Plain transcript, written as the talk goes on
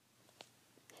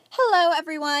Hello,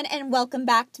 everyone, and welcome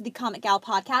back to the Comic Gal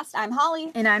podcast. I'm Holly.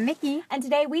 And I'm Micky. And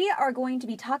today we are going to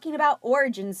be talking about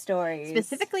origin stories.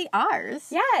 Specifically ours.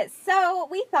 Yes, so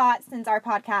we thought since our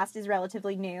podcast is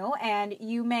relatively new and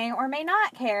you may or may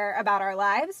not care about our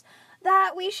lives,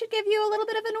 that we should give you a little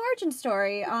bit of an origin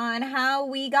story on how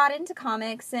we got into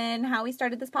comics and how we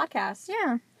started this podcast.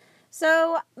 Yeah.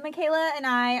 So, Michaela and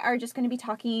I are just going to be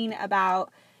talking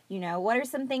about, what are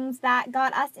some things that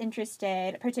got us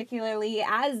interested, particularly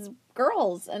as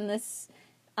girls in this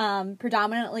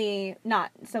predominantly,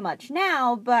 not so much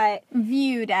now, but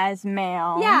viewed as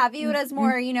male. Yeah, viewed as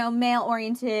more,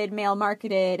 male-oriented,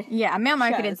 male-marketed. Yeah,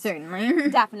 male-marketed, certainly.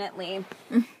 Definitely.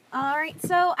 All right,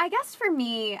 so I guess for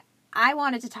me, I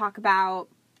wanted to talk about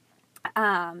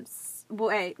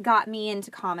what got me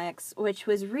into comics, which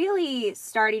was really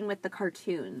starting with the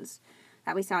cartoons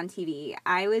that we saw on TV.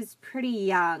 I was pretty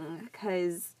young,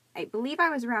 because I believe I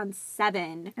was around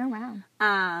 7. Oh, wow.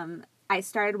 I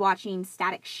started watching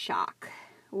Static Shock,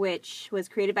 which was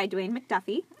created by Dwayne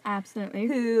McDuffie. Absolutely.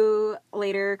 Who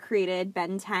later created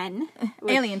Ben 10.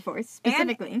 Alien Force,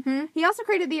 specifically. He also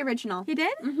created the original. He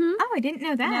did? Mm-hmm. Oh, I didn't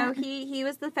know that. No, he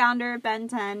was the founder of Ben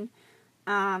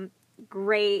 10.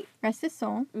 Great. Rest his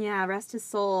soul. Yeah, rest his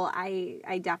soul.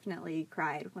 I definitely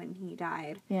cried when he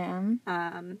died. Yeah.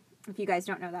 If you guys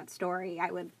don't know that story,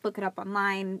 I would look it up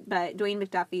online. But Dwayne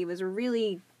McDuffie was a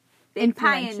really big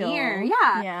pioneer.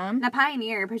 Yeah. A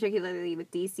pioneer, particularly with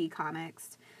DC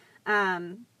Comics.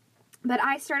 But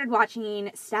I started watching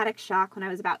Static Shock when I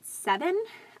was about 7,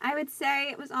 I would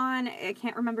say. It was on, I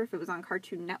can't remember if it was on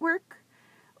Cartoon Network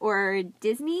or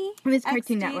Disney. It was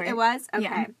Cartoon Network. It was? Okay.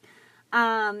 Yeah.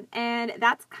 And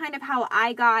that's kind of how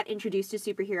I got introduced to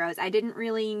superheroes. I didn't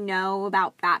really know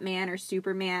about Batman or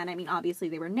Superman. I mean, obviously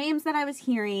they were names that I was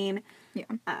hearing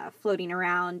floating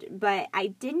around, but I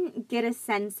didn't get a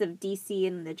sense of DC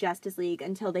and the Justice League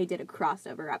until they did a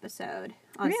crossover episode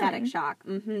on Static Shock.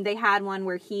 They had one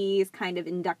where he's kind of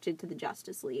inducted to the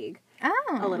Justice League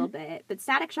a little bit. But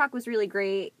Static Shock was really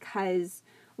great because,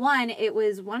 one, it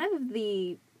was one of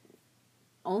the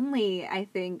only, I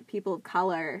think, people of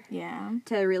color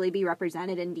to really be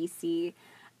represented in DC.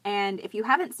 And if you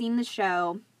haven't seen the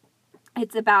show,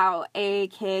 it's about a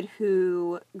kid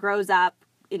who grows up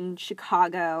in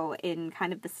Chicago in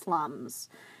kind of the slums.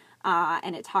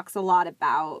 And it talks a lot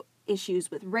about issues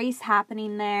with race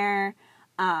happening there.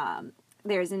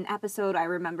 There's an episode I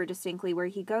remember distinctly where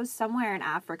he goes somewhere in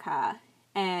Africa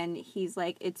and he's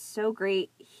like, it's so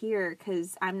great here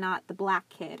because I'm not the black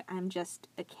kid. I'm just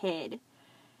a kid.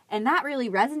 And that really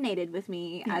resonated with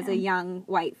me as a young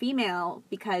white female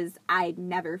because I'd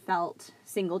never felt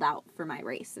singled out for my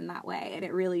race in that way. And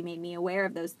it really made me aware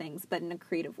of those things, but in a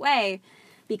creative way,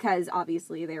 because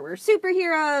obviously there were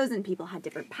superheroes and people had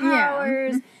different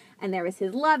powers, and there was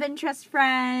his love interest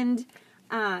friend.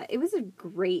 It was a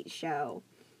great show.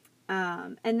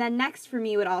 And then next for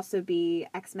me would also be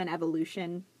X-Men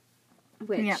Evolution,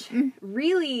 which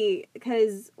really,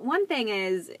 because one thing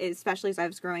is, especially as I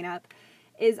was growing up,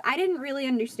 is I didn't really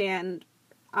understand,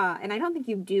 and I don't think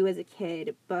you do as a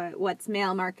kid, but what's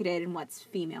male marketed and what's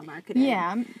female marketed.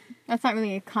 Yeah, that's not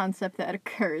really a concept that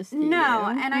occurs to you. No,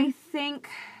 and I think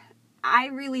I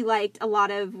really liked a lot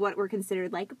of what were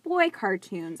considered like boy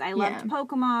cartoons. I loved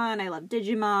Pokemon, I loved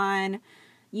Digimon,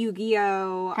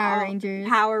 Yu-Gi-Oh!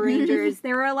 Power Rangers.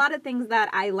 There were a lot of things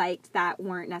that I liked that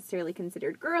weren't necessarily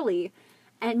considered girly.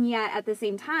 And yet, at the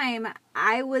same time,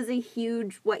 I was a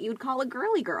huge, what you would call a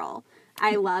girly girl.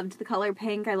 I loved the color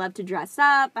pink. I loved to dress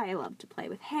up. I loved to play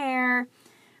with hair.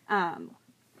 I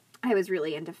was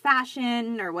really into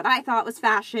fashion, or what I thought was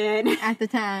fashion. At the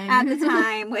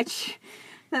time. Which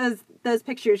those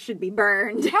pictures should be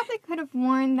burned. You probably could have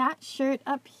worn that shirt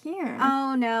up here.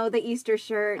 Oh, no, the Easter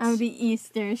shirt. Oh, the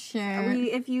Easter shirt.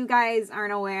 If you guys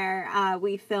aren't aware,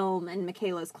 we film in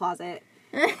Michaela's closet.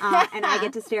 And I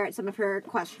get to stare at some of her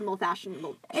questionable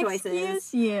fashionable choices.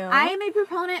 Excuse you. I am a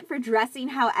proponent for dressing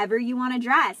however you want to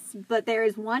dress, but there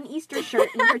is one Easter shirt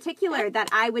in particular that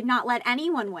I would not let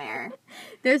anyone wear.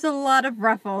 There's a lot of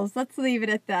ruffles. Let's leave it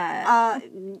at that.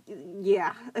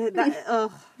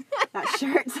 That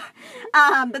shirt.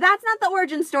 But that's not the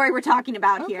origin story we're talking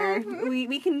about here.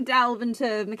 We can delve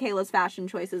into Michaela's fashion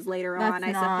choices later on,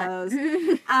 I suppose.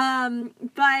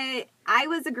 But I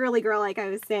was a girly girl, like I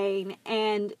was saying,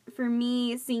 and for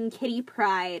me, seeing Kitty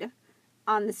Pryde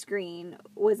on the screen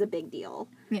was a big deal,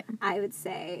 I would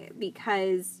say,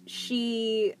 because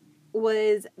she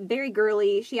was very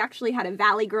girly. She actually had a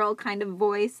Valley Girl kind of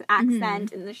voice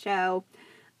accent in the show,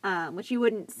 which you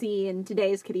wouldn't see in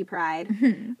today's Kitty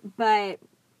Pryde. But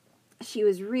she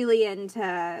was really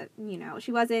into,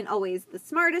 she wasn't always the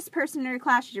smartest person in her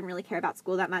class. She didn't really care about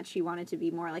school that much. She wanted to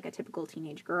be more like a typical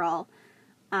teenage girl.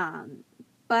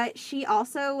 But she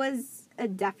also was a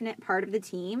definite part of the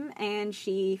team, and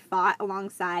she fought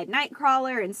alongside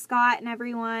Nightcrawler and Scott and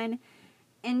everyone.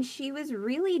 And she was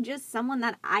really just someone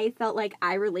that I felt like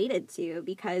I related to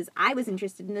because I was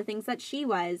interested in the things that she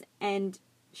was, and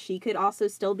she could also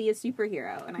still be a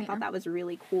superhero, and I thought that was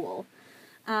really cool.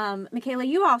 Michaela,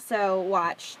 you also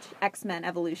watched X-Men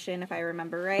Evolution, if I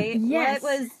remember right. Yes.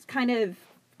 What was kind of,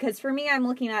 because for me, I'm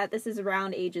looking at, this is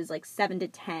around ages like 7 to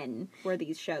 10 were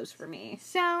these shows for me.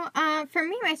 So, for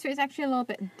me, my story is actually a little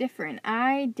bit different.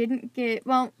 I didn't get,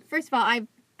 well, first of all, I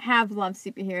have loved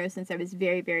superheroes since I was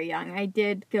very, very young. I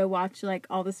did go watch, like,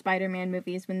 all the Spider-Man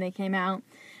movies when they came out.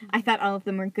 I thought all of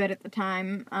them were good at the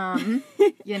time,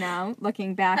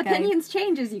 looking back. Opinions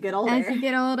change as you get older. As you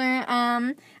get older.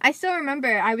 I still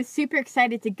remember I was super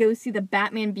excited to go see the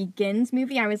Batman Begins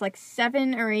movie. I was, like,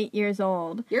 7 or 8 years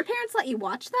old. Your parents let you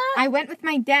watch that? I went with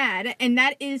my dad, and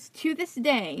that is, to this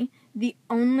day, the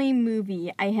only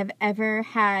movie I have ever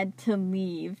had to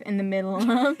leave in the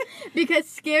middle of because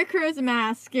Scarecrow's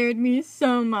mask scared me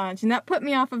so much, and that put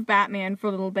me off of Batman for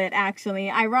a little bit,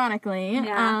 actually, ironically.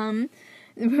 Yeah.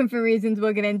 For reasons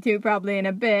we'll get into probably in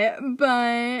a bit,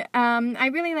 but I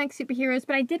really like superheroes,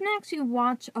 but I didn't actually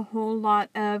watch a whole lot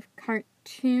of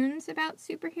cartoons about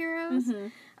superheroes.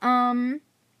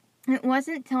 Mm-hmm. It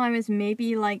wasn't until I was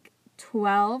maybe like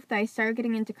 12 that I started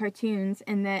getting into cartoons,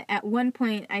 and that at one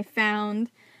point I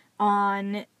found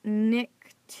on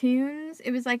Nicktoons,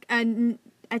 it was like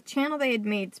a channel they had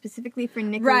made specifically for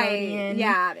Nickelodeon. Right,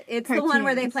 yeah. It's cartoons. The one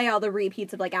where they play all the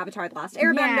repeats of, like, Avatar The Last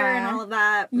Airbender and all of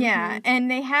that. Mm-hmm. Yeah, and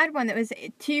they had one that was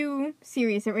 2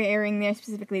 series that were airing there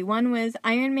specifically. One was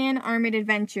Iron Man Armored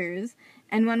Adventures,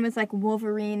 and one was, like,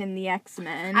 Wolverine and the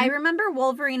X-Men. I remember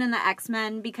Wolverine and the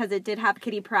X-Men because it did have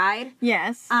Kitty Pryde.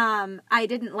 Yes. I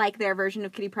didn't like their version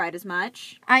of Kitty Pryde as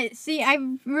much. I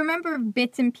remember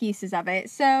bits and pieces of it,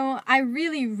 so I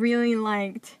really, really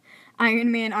liked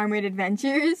Iron Man Armored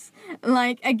Adventures.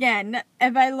 Like, again,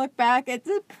 if I look back,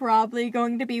 it's probably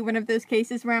going to be one of those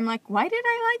cases where I'm like, why did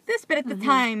I like this? But at the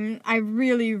time, I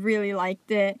really, really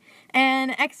liked it.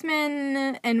 And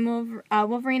X-Men and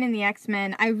Wolverine and the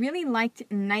X-Men, I really liked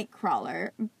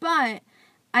Nightcrawler, but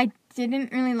I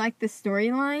didn't really like the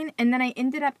storyline, and then I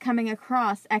ended up coming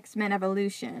across X-Men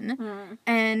Evolution,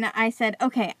 and I said,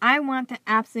 okay, I want to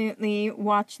absolutely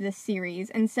watch this series,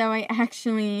 and so I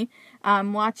actually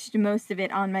watched most of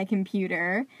it on my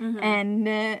computer, and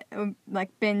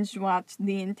binge-watched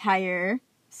the entire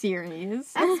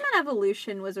series. X-Men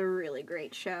Evolution was a really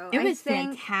great show. It was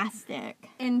fantastic.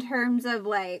 In terms of,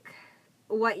 like,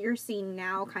 what you're seeing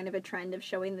now, kind of a trend of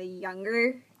showing the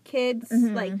younger kids,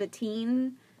 like the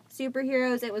teen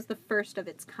superheroes, it was the first of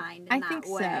its kind in that way. I think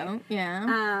so,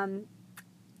 yeah.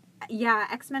 Yeah,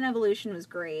 X-Men Evolution was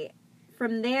great.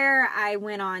 From there, I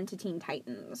went on to Teen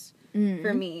Titans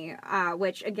for me,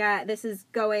 which, again, this is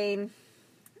going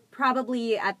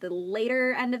probably at the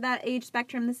later end of that age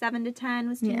spectrum, the 7 to 10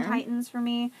 was Teen Titans for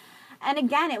me. And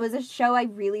again, it was a show I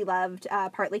really loved,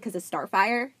 partly because of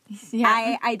Starfire. Yeah.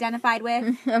 I identified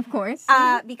with. Of course.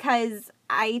 Because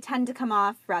I tend to come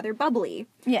off rather bubbly.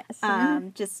 Yes.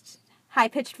 Just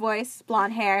high-pitched voice,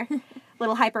 blonde hair,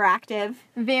 little hyperactive.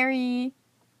 Very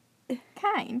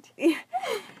kind.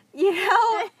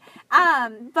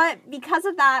 But because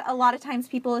of that, a lot of times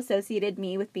people associated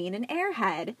me with being an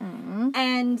airhead.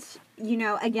 And,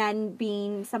 again,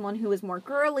 being someone who was more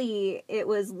girly, it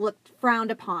was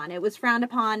frowned upon. It was frowned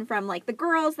upon from, like, the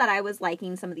girls that I was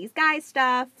liking some of these guy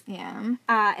stuff. Yeah.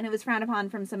 And it was frowned upon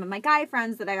from some of my guy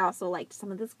friends that I also liked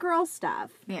some of this girl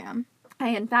stuff. Yeah.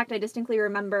 In fact, I distinctly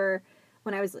remember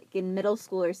when I was, like, in middle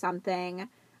school or something,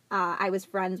 I was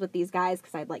friends with these guys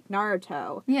because I'd like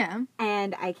Naruto. Yeah.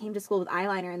 And I came to school with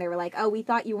eyeliner and they were like, oh, we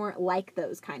thought you weren't like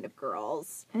those kind of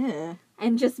girls. Ugh.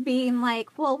 And just being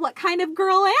like, well, what kind of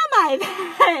girl am I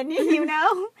then?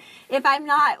 If I'm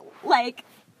not like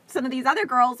some of these other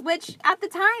girls, which at the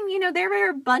time, there were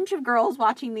a bunch of girls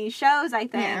watching these shows, I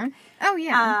think. Yeah. Oh,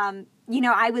 yeah.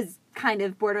 I was kind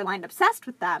of borderline obsessed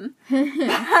with them.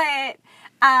 But,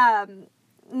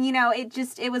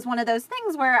 it was one of those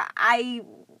things where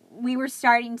we were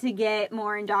starting to get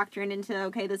more indoctrinated into,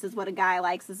 okay, this is what a guy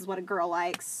likes, this is what a girl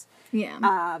likes.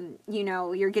 Yeah.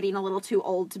 You're getting a little too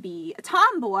old to be a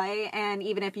tomboy, and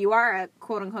even if you are a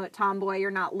quote-unquote tomboy,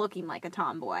 you're not looking like a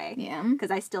tomboy. Yeah.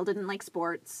 Because I still didn't like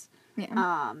sports.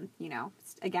 Yeah.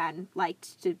 Again,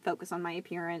 liked to focus on my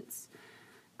appearance.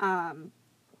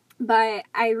 But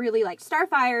I really liked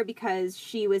Starfire because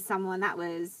she was someone that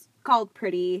was called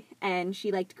pretty, and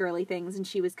she liked girly things, and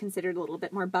she was considered a little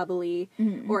bit more bubbly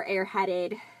or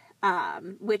airheaded,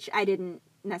 which I didn't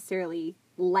necessarily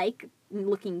like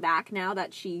looking back now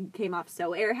that she came off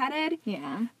so airheaded.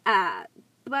 Yeah.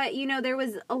 But, you know, there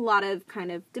was a lot of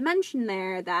kind of dimension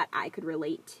there that I could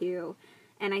relate to.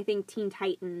 And I think Teen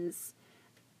Titans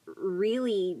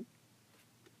really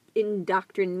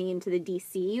indoctrinated me into the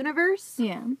DC universe.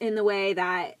 Yeah. In the way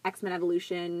that X-Men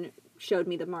Evolution showed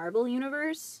me the Marvel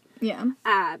universe. Yeah.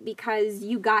 Because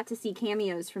you got to see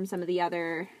cameos from some of the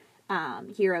other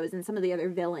heroes and some of the other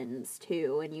villains,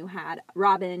 too. And you had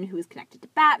Robin, who was connected to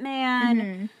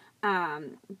Batman.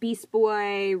 Beast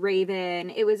Boy, Raven.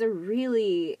 It was a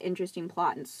really interesting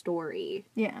plot and story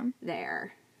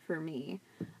there for me.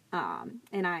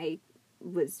 And I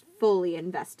was fully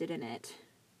invested in it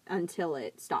until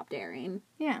it stopped airing.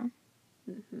 Yeah.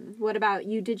 What about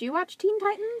you? Did you watch Teen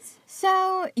Titans?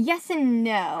 So, yes and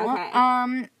no.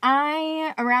 Okay.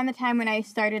 Around the time when I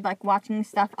started, like, watching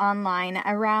stuff online,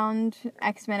 around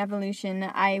X-Men Evolution,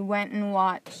 I went and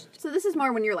watched... So this is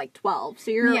more when you're, like, 12,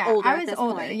 so you're older at this point. I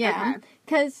was older, yeah.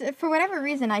 Because, for whatever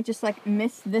reason, I just, like,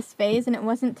 missed this phase, and it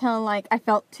wasn't till, like, I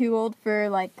felt too old for,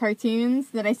 like, cartoons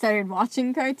that I started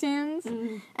watching cartoons.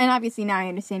 And obviously now I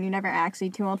understand you're never actually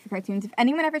too old for cartoons. If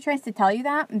anyone ever tries to tell you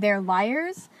that, they're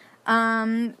liars.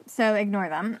 So ignore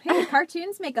them. Hey,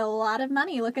 cartoons make a lot of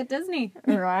money. Look at Disney.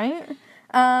 Right?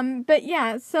 But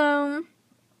yeah, so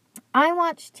I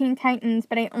watched Teen Titans,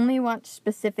 but I only watched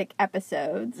specific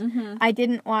episodes. I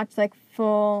didn't watch, like,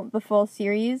 the full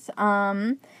series.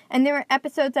 And there were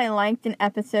episodes I liked and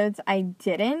episodes I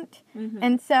didn't.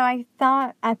 And so I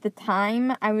thought at the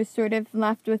time I was sort of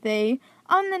left with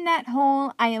on the net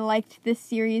whole, I liked this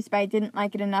series, but I didn't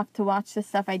like it enough to watch the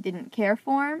stuff I didn't care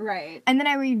for. Right. And then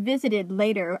I revisited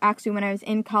later, actually when I was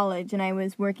in college and I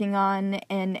was working on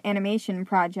an animation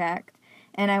project.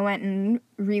 And I went and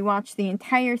rewatched the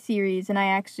entire series, and I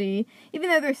actually, even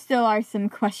though there still are some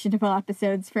questionable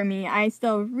episodes for me, I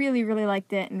still really, really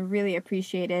liked it and really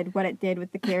appreciated what it did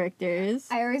with the characters.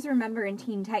 I always remember in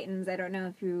Teen Titans, I don't know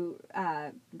if you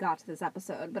got to this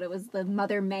episode, but it was the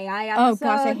Mother May I episode. Oh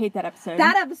gosh, I hate that episode.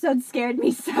 That episode scared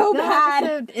me so bad. That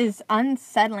episode is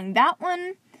unsettling. That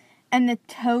one... And the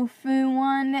tofu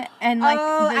one, and, like,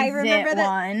 the zit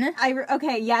one.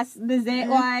 Okay, yes, the zit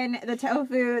one, the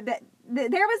tofu,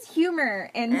 there was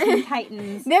humor in Teen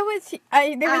Titans. There was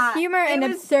humor and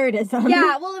absurdism.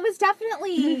 Yeah, well, it was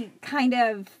definitely kind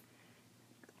of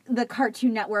the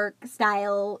Cartoon Network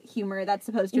style humor that's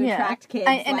supposed to attract kids.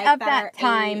 And like, of that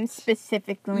time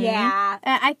specifically. Yeah.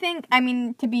 I think, I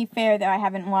mean, to be fair, though, I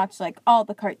haven't watched, like, all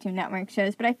the Cartoon Network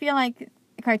shows, but I feel like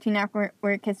Cartoon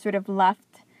Network has sort of left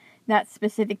that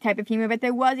specific type of humor, but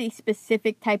there was a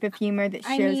specific type of humor that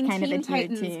shows kind of adhered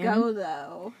to. Teen Titans Go,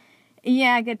 though.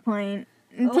 Yeah, good point.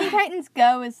 Teen Titans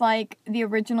Go is like the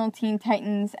original Teen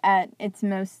Titans at its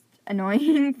most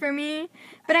annoying for me.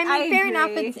 But I mean, fair enough,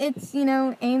 it's you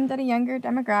know, aimed at a younger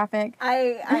demographic.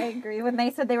 I agree. When they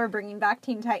said they were bringing back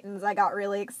Teen Titans, I got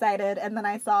really excited, and then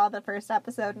I saw the first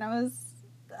episode, and I was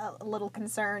a little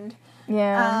concerned.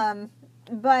 Yeah.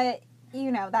 But,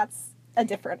 you know, that's a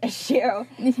different issue.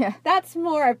 Yeah. That's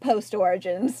more a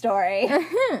post-origin story.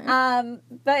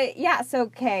 But yeah, so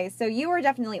you were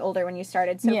definitely older when you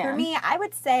started. So for me, I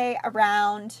would say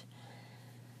around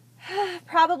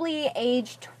probably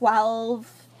age 12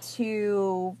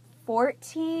 to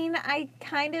 14, I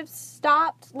kind of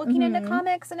stopped looking into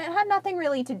comics, and it had nothing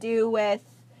really to do with,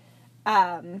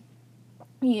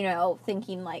 you know,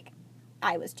 thinking like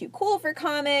I was too cool for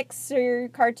comics or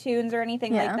cartoons or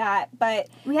anything like that, but...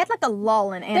 We had, like, a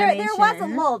lull in animation. There was a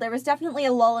lull. There was definitely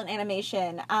a lull in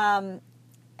animation.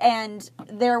 And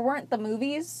there weren't the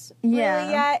movies really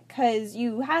yet, because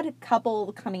you had a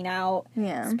couple coming out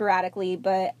sporadically,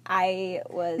 but I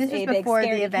was a big scaredy cat. This was before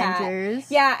the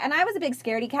Avengers. Yeah, and I was a big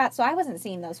scaredy cat, so I wasn't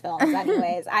seeing those films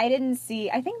anyways. I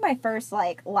think my first,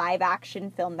 like,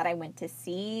 live-action film that I went to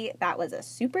see, that was a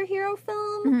superhero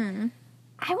film,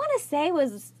 I want to say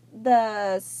was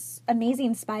the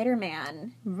Amazing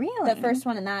Spider-Man. Really? The first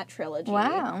one in that trilogy.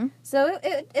 Wow. So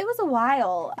it was a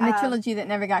while. The trilogy that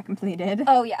never got completed.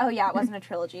 Oh yeah, it wasn't a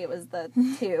trilogy, it was the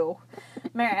two.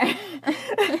 Man.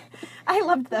 I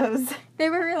loved those.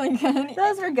 They were really good.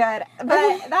 Those were good.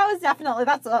 But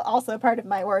that's also part of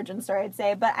my origin story, I'd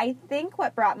say. But I think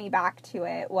what brought me back to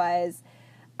it was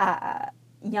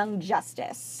Young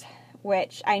Justice,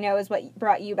 which I know is what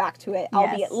brought you back to it,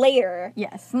 albeit later.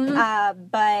 Yes.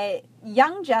 But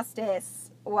Young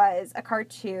Justice was a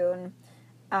cartoon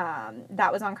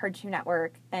that was on Cartoon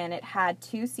Network, and it had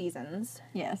 2 seasons.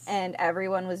 Yes. And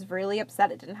everyone was really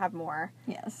upset it didn't have more.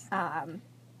 Yes.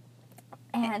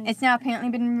 And it's now apparently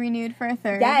been renewed for a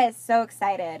third. Yes, so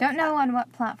excited. Don't know on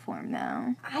what platform,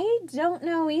 though. I don't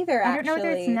know either, I don't know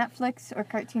whether it's Netflix or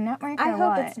Cartoon Network or I hope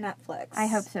what. it's Netflix. I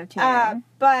hope so, too.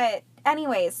 But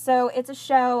anyways, so it's a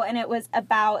show, and it was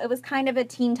kind of a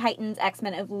Teen Titans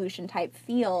X-Men Evolution type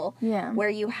feel. Yeah. Where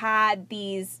you had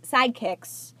these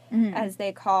sidekicks, as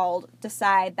they called,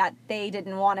 decide that they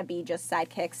didn't want to be just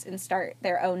sidekicks and start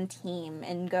their own team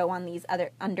and go on these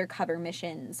other undercover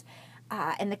missions.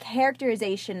 And the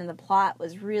characterization and the plot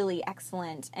was really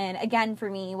excellent. And again, for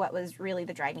me, what was really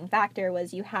the driving factor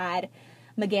was you had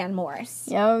McGann Morris.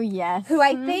 Oh, yes. Who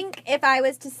I think, if I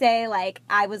was to say, like,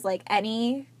 I was like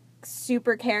any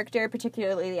super character,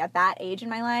 particularly at that age in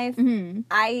my life,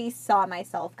 I saw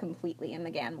myself completely in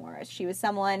McGann Morris. She was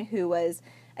someone who was,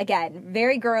 again,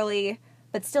 very girly,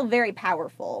 but still very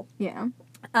powerful. Yeah.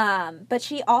 But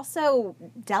she also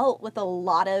dealt with a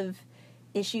lot of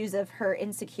issues of her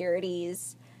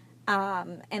insecurities,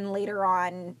 and later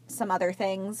on some other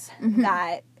things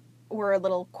that were a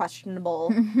little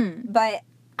questionable, but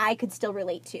I could still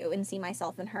relate to and see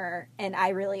myself in her, and I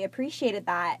really appreciated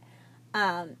that.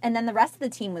 And then the rest of the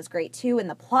team was great too, and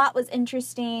the plot was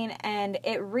interesting, and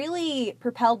it really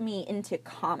propelled me into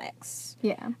comics.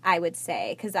 Yeah. I would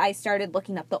say, because I started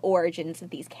looking up the origins of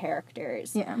these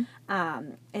characters. Yeah.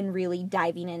 And really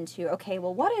diving into, okay,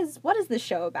 well, what is this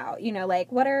show about? You know, like,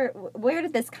 where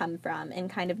did this come from? And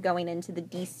kind of going into the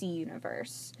DC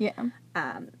universe. Yeah.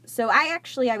 So I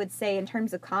would say in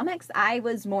terms of comics, I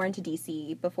was more into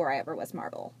DC before I ever was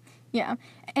Marvel. Yeah.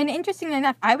 And interestingly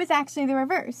enough, I was actually the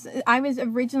reverse. I was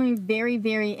originally very,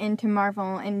 very into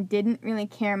Marvel and didn't really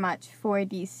care much for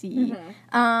DC.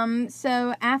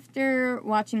 So after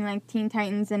watching, like, Teen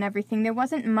Titans and everything, there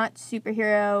wasn't much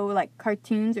superhero, like,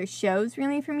 cartoons or shows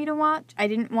really for me to watch. I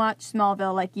didn't watch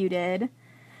Smallville like you did.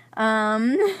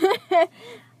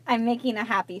 I'm making a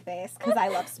happy face because I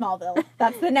love Smallville.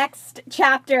 That's the next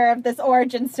chapter of this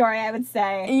origin story, I would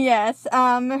say. Yes.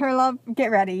 Her love.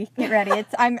 Get ready.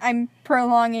 I'm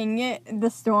prolonging the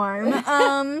storm.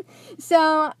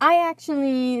 So I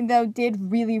actually, though,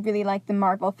 did really, really like the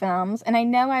Marvel films, and I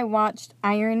know I watched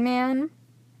Iron Man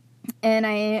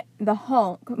and the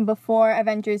Hulk before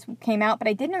Avengers came out, but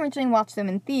I didn't originally watch them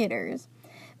in theaters.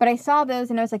 But I saw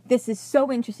those and I was like, this is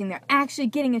so interesting. They're actually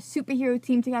getting a superhero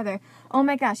team together. Oh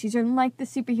my gosh, these are like the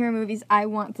superhero movies I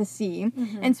want to see.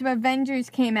 And so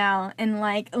Avengers came out, and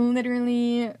like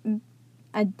literally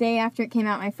a day after it came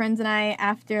out, my friends and I,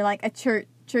 after like a church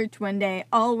one day,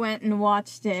 all went and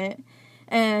watched it.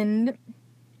 And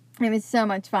it was so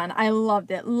much fun. I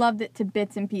loved it to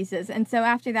bits and pieces. And so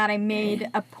after that, I made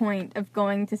a point of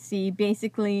going to see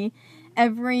basically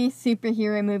every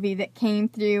superhero movie that came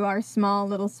through our small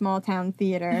town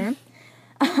theater.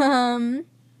 And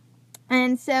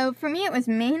so for me, it was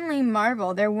mainly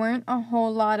Marvel. There weren't a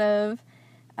whole lot of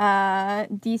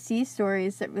DC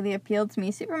stories that really appealed to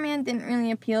me. Superman didn't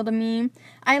really appeal to me.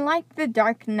 I liked The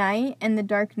Dark Knight and the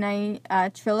Dark Knight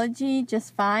trilogy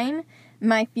just fine.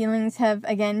 My feelings have,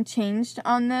 again, changed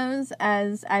on those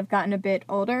as I've gotten a bit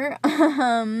older. But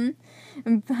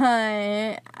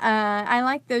I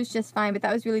like those just fine, but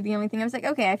that was really the only thing. I was like,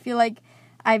 okay, I feel like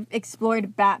I've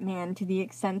explored Batman to the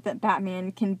extent that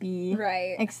Batman can be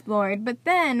explored. But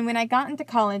then, when I got into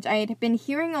college, I had been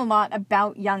hearing a lot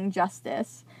about Young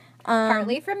Justice.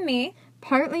 Partly from me.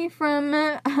 Partly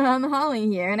from Holly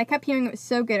here, and I kept hearing it was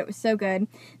so good.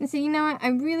 And so, you know what, I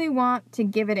really want to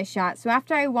give it a shot. So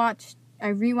after I rewatched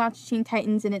Teen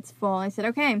Titans in its full, I said,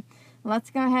 okay,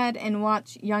 let's go ahead and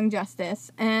watch Young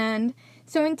Justice. And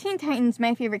so in Teen Titans,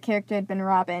 my favorite character had been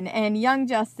Robin, and Young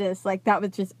Justice, like, that was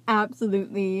just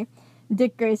absolutely...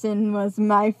 Dick Grayson was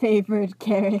my favorite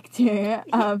character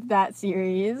of that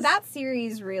series. That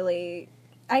series really...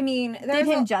 I mean... Did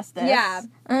him justice. Yeah.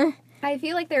 I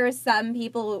feel like there were some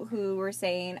people who were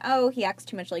saying, oh, he acts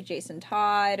too much like Jason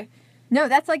Todd. No,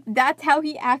 that's how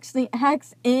he actually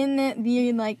acts in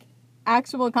the, like,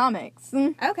 actual comics.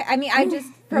 Okay, I mean, I just,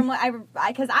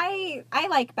 because I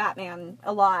like Batman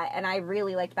a lot, and I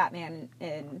really liked Batman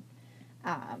in,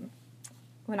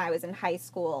 when I was in high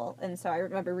school, and so I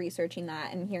remember researching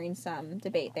that and hearing some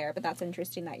debate there, but that's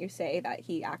interesting that you say that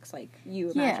he acts like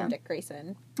you imagine Dick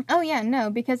Grayson. Oh, yeah, no,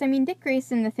 because, I mean, Dick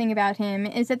Grayson, the thing about him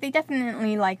is that they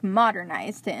definitely, like,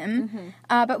 modernized him,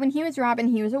 but when he was Robin,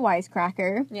 he was a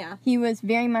wisecracker. Yeah. He was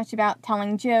very much about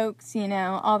telling jokes, you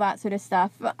know, all that sort of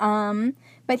stuff,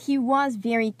 but he was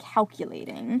very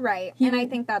calculating. Right, and I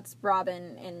think that's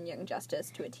Robin in Young Justice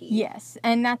to a T. Yes,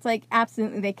 and that's, like,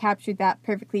 absolutely, they captured that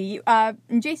perfectly.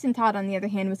 Jason Todd, on the other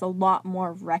hand, was a lot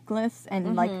more reckless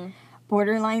and, like,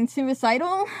 borderline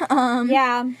suicidal.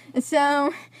 Yeah.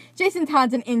 So, Jason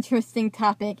Todd's an interesting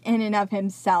topic in and of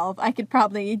himself. I could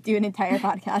probably do an entire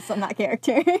podcast on that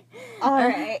character. All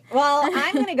right. Well,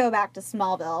 I'm going to go back to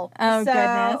Smallville. Oh, so,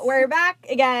 goodness. we're back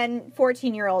again,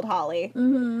 14-year-old Holly.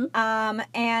 Mm-hmm.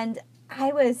 And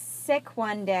I was sick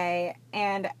one day,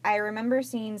 and I remember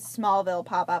seeing Smallville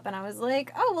pop up, and I was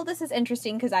like, oh, well, this is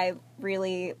interesting, because I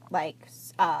really like,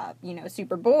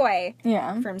 Superboy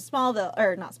from Smallville,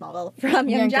 or not Smallville, from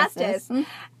Young Justice.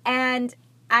 And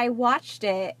I watched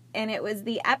it, and it was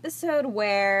the episode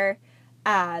where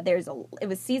it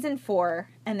was season 4,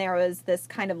 and there was this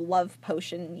kind of love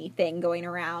potion-y thing going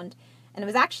around, and it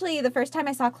was actually the first time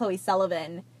I saw Chloe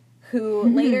Sullivan, who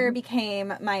later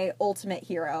became my ultimate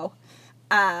hero.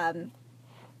 But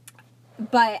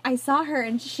I saw her,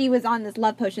 and she was on this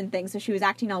love potion thing, so she was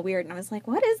acting all weird, and I was like,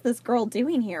 what is this girl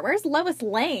doing here? Where's Lois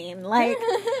Lane? Like,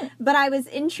 but I was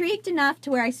intrigued enough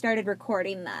to where I started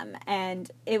recording them,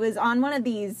 and it was on one of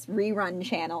these rerun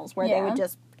channels where they would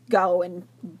just go and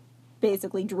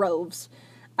basically droves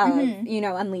of,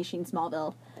 unleashing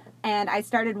Smallville. And I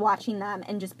started watching them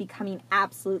and just becoming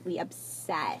absolutely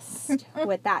obsessed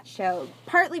with that show.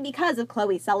 Partly because of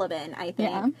Chloe Sullivan, I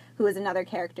think, who is another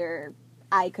character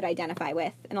I could identify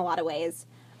with in a lot of ways.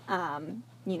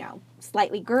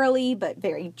 Slightly girly, but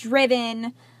very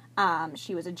driven.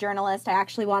 She was a journalist. I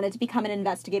actually wanted to become an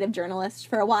investigative journalist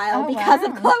for a while because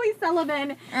of Chloe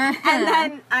Sullivan. And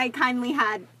then I kindly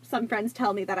had some friends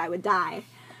tell me that I would die.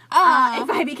 If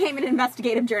I became an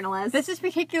investigative journalist. This is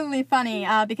particularly funny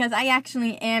because I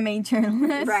actually am a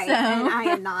journalist. Right, so. and I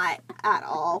am not at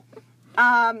all.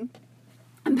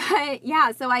 But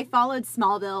yeah, so I followed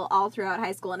Smallville all throughout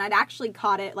high school, and I'd actually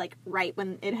caught it like right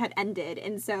when it had ended.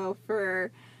 And so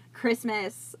for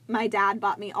Christmas, my dad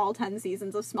bought me all 10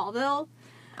 seasons of Smallville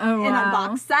in a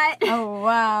box set. Oh,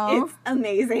 wow. It's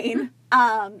amazing.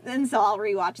 And so I'll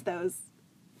rewatch those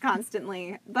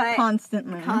constantly. But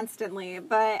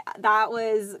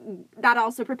that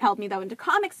also propelled me though into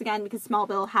comics again, because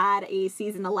Smallville had a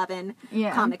season 11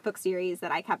 comic book series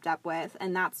that I kept up with,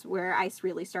 and that's where I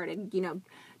really started,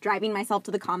 driving myself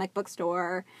to the comic book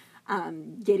store,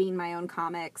 getting my own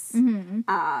comics,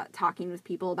 talking with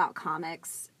people about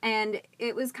comics. And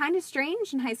it was kind of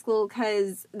strange in high school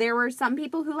because there were some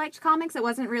people who liked comics. It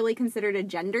wasn't really considered a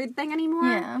gendered thing anymore.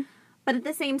 Yeah. But at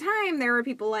the same time, there were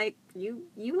people like, you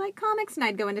like comics? And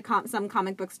I'd go into some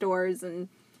comic book stores, and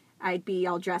I'd be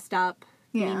all dressed up,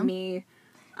 being me.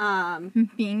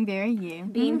 Being very you.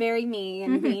 Being very me,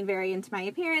 and being very into my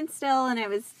appearance still. And it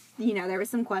was, there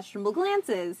was some questionable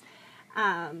glances.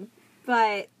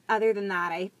 But other than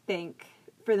that, I think,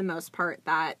 for the most part,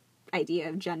 that idea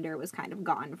of gender was kind of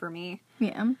gone for me.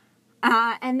 Yeah.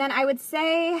 And then I would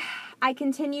say I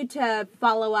continued to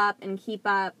follow up and keep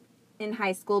up in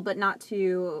high school, but not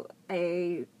to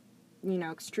a,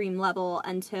 extreme level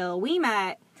until we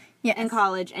met in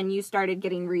college, and you started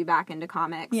getting back into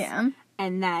comics. Yeah.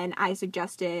 And then I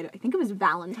suggested, I think it was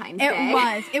Valentine's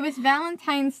Day. It was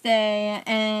Valentine's Day,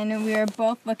 and we were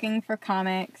both looking for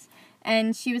comics.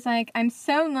 And she was like, I'm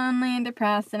so lonely and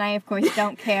depressed, and I, of course,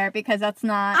 don't care, because that's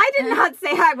not... I did not say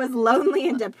I was lonely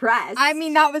and depressed. I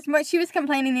mean, that was what she was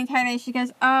complaining the entire day. She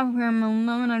goes, I'm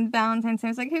alone on Valentine's Day. I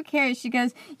was like, who cares? She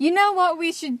goes, you know what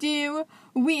we should do?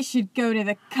 We should go to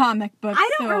the comic book store.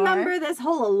 I don't remember this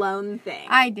whole alone thing.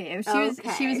 I do.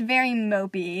 She was very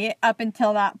mopey up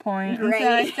until that point. Great. And so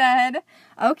I said,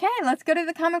 okay, let's go to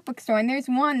the comic book store. And there's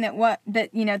one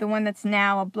the one that's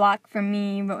now a block from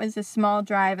me, but was a small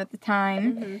drive at the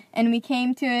time. Mm-hmm. And we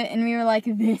came to it, and we were like,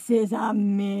 this is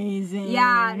amazing.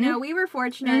 Yeah, no, we were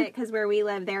fortunate because where we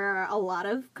live, there are a lot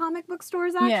of comic book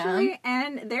stores, actually. Yeah.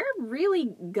 And they're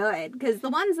really good, because the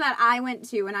ones that I went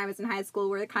to when I was in high school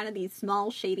were kind of these small,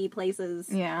 shady places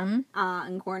and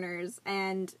corners,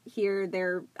 and here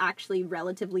they're actually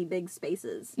relatively big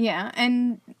spaces. Yeah,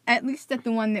 and at least at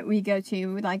the one that we go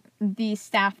to, like, the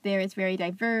staff there is very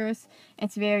diverse,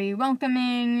 it's very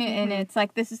welcoming, and it's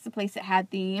like, this is the place that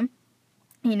had the,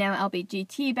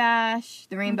 LBGT bash,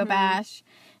 the Rainbow Bash,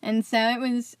 and so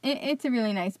it's a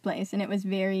really nice place, and it was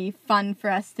very fun for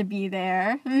us to be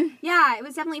there. Yeah, it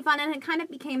was definitely fun, and it kind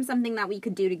of became something that we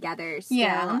could do together still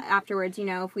afterwards,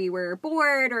 if we were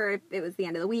bored, or if it was the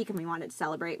end of the week and we wanted to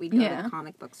celebrate, we'd go to the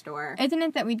comic book store. Isn't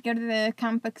it that we'd go to the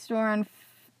comic book store on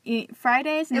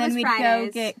Fridays, and then we'd go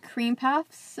get cream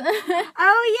puffs?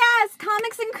 Oh, yes!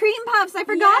 Comics and cream puffs! I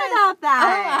forgot about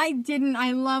that! Oh, I didn't.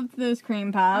 I loved those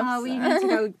cream puffs. Oh, we need to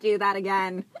go do that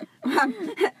again.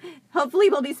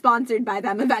 Hopefully we'll be sponsored by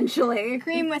them eventually.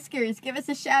 Cream Whiskers, give us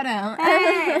a shout out.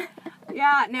 Hey!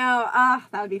 Yeah, no,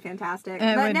 that would be fantastic.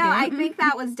 I think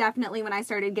that was definitely when I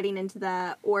started getting into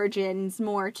the origins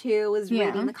more, too, was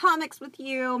reading the comics with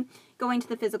you, going to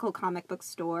the physical comic book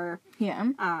store.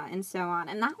 Yeah. And so on.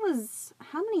 And that was,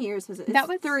 how many years was it? That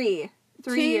was 3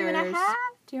 years. 2.5?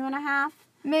 2.5?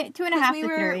 2.5 to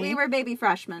 3. We were baby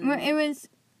freshmen. Well, it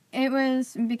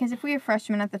was, because if we were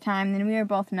freshmen at the time, then we were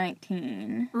both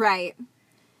 19. Right.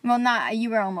 Well,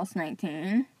 you were almost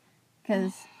 19,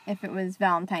 because if it was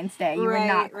Valentine's Day, you were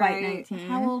not quite 19.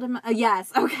 How old am I?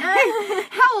 Yes, okay.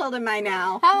 How old am I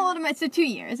now? How old am I? So 2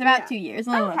 years, about 2 years,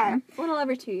 a little over. A little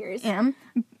over 2 years. Yeah.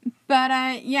 But,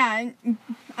 I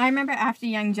remember after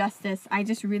Young Justice, I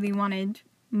just really wanted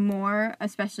more,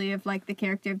 especially of, like, the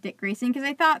character of Dick Grayson, because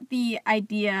I thought the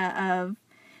idea of,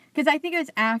 because I think it was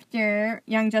after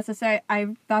Young Justice, I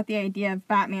thought the idea of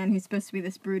Batman, who's supposed to be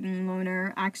this brooding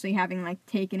loner, actually having, like,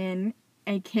 taken in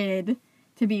a kid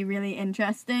to be really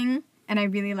interesting, and I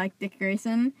really liked Dick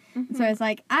Grayson. Mm-hmm. So I was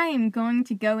like, I am going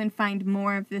to go and find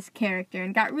more of this character,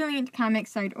 and got really into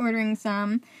comics, started ordering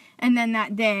some, and then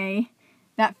that day,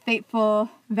 that fateful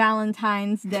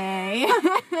Valentine's Day,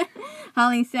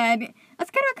 Holly said, let's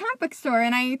go to a comic book store,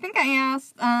 and I think I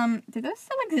asked, do those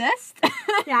still exist?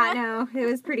 Yeah, no, it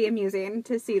was pretty amusing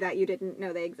to see that you didn't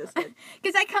know they existed.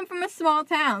 Because I come from a small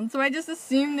town, so I just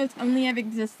assumed it only have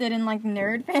existed in, like,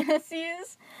 nerd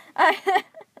fantasies.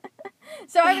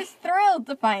 So I was thrilled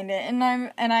to find it, and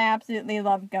I absolutely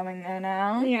love going there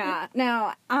now. Yeah,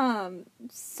 no,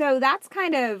 so that's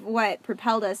kind of what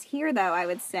propelled us here, though, I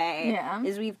would say. Yeah.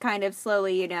 Is we've kind of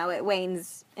slowly, it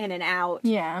wanes in and out.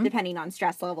 Yeah. Depending on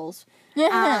stress levels.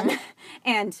 Yeah.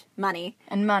 And money.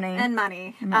 And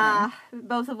money.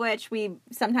 Both of which we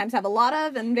sometimes have a lot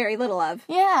of and very little of.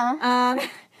 Yeah.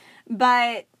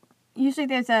 But usually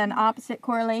there's an opposite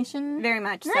correlation. Very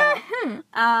much so.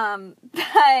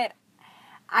 But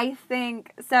I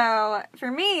think, so for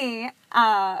me,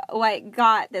 what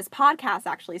got this podcast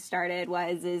actually started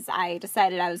is I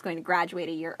decided I was going to graduate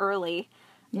a year early.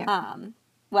 Yeah.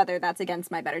 Whether that's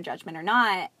against my better judgment or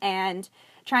not, and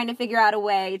trying to figure out a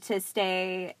way to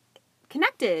stay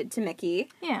connected to Micky.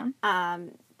 Yeah.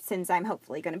 Since I'm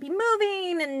hopefully going to be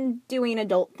moving and doing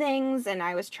adult things, and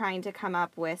I was trying to come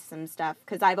up with some stuff,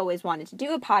 because I've always wanted to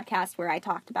do a podcast where I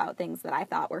talked about things that I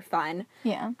thought were fun.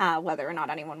 Yeah. Whether or not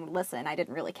anyone would listen, I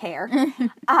didn't really care.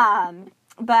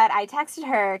 But I texted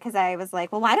her because I was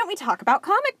like, well, why don't we talk about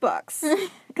comic books?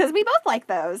 Because we both like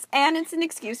those, and it's an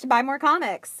excuse to buy more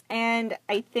comics. And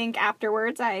I think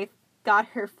afterwards I got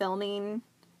her filming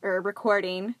or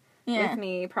recording with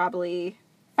me probably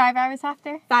 5 hours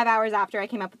after? 5 hours after I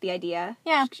came up with the idea.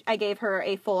 Yeah. I gave her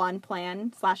a full-on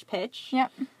plan / pitch.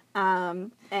 Yep.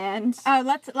 And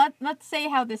let's say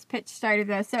how this pitch started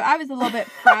though. So I was a little bit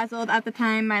frazzled at the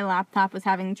time. My laptop was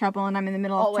having trouble, and I'm in the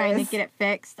middle of trying to get it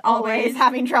fixed. Always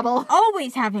having trouble.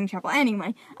 Always having trouble.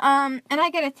 Anyway, and I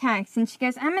get a text, and she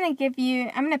goes, I'm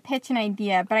gonna pitch an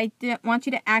idea, but I want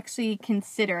you to actually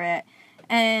consider it.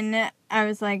 And I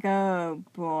was like, oh,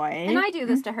 boy. And I do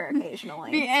this to her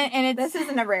occasionally. and this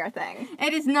isn't a rare thing.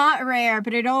 It is not rare,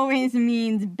 but it always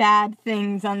means bad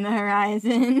things on the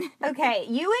horizon. Okay,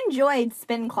 you enjoyed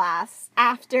spin class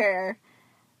after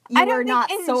you were not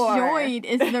sore. Enjoyed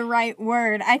is the right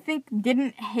word. I think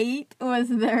didn't hate was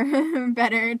the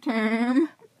better term.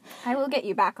 I will get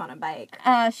you back on a bike.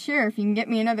 Sure, if you can get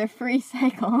me another free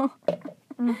cycle.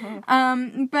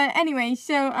 Mm-hmm. But anyway,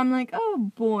 so I'm like,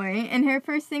 oh boy. And her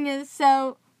first thing is,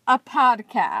 so, a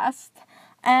podcast.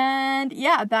 And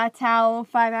yeah, that's how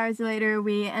 5 hours later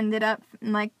we ended up,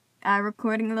 like,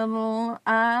 recording a little,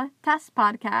 test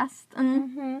podcast.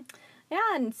 Mm-hmm.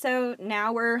 Yeah, and so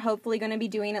now we're hopefully going to be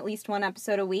doing at least one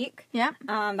episode a week. Yeah.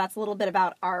 That's a little bit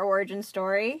about our origin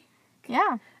story.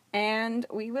 Yeah. And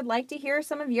we would like to hear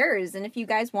some of yours. And if you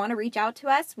guys want to reach out to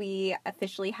us, we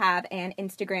officially have an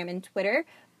Instagram and Twitter.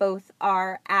 Both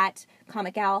are at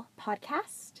Comic Gal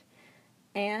Podcast.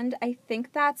 And I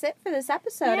think that's it for this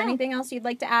episode. Yeah. Anything else you'd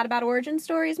like to add about origin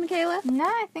stories, Michaela? No,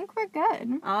 I think we're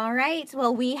good. All right.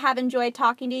 Well, we have enjoyed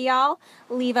talking to y'all.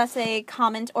 Leave us a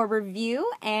comment or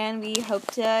review, and we hope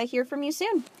to hear from you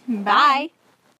soon. Bye.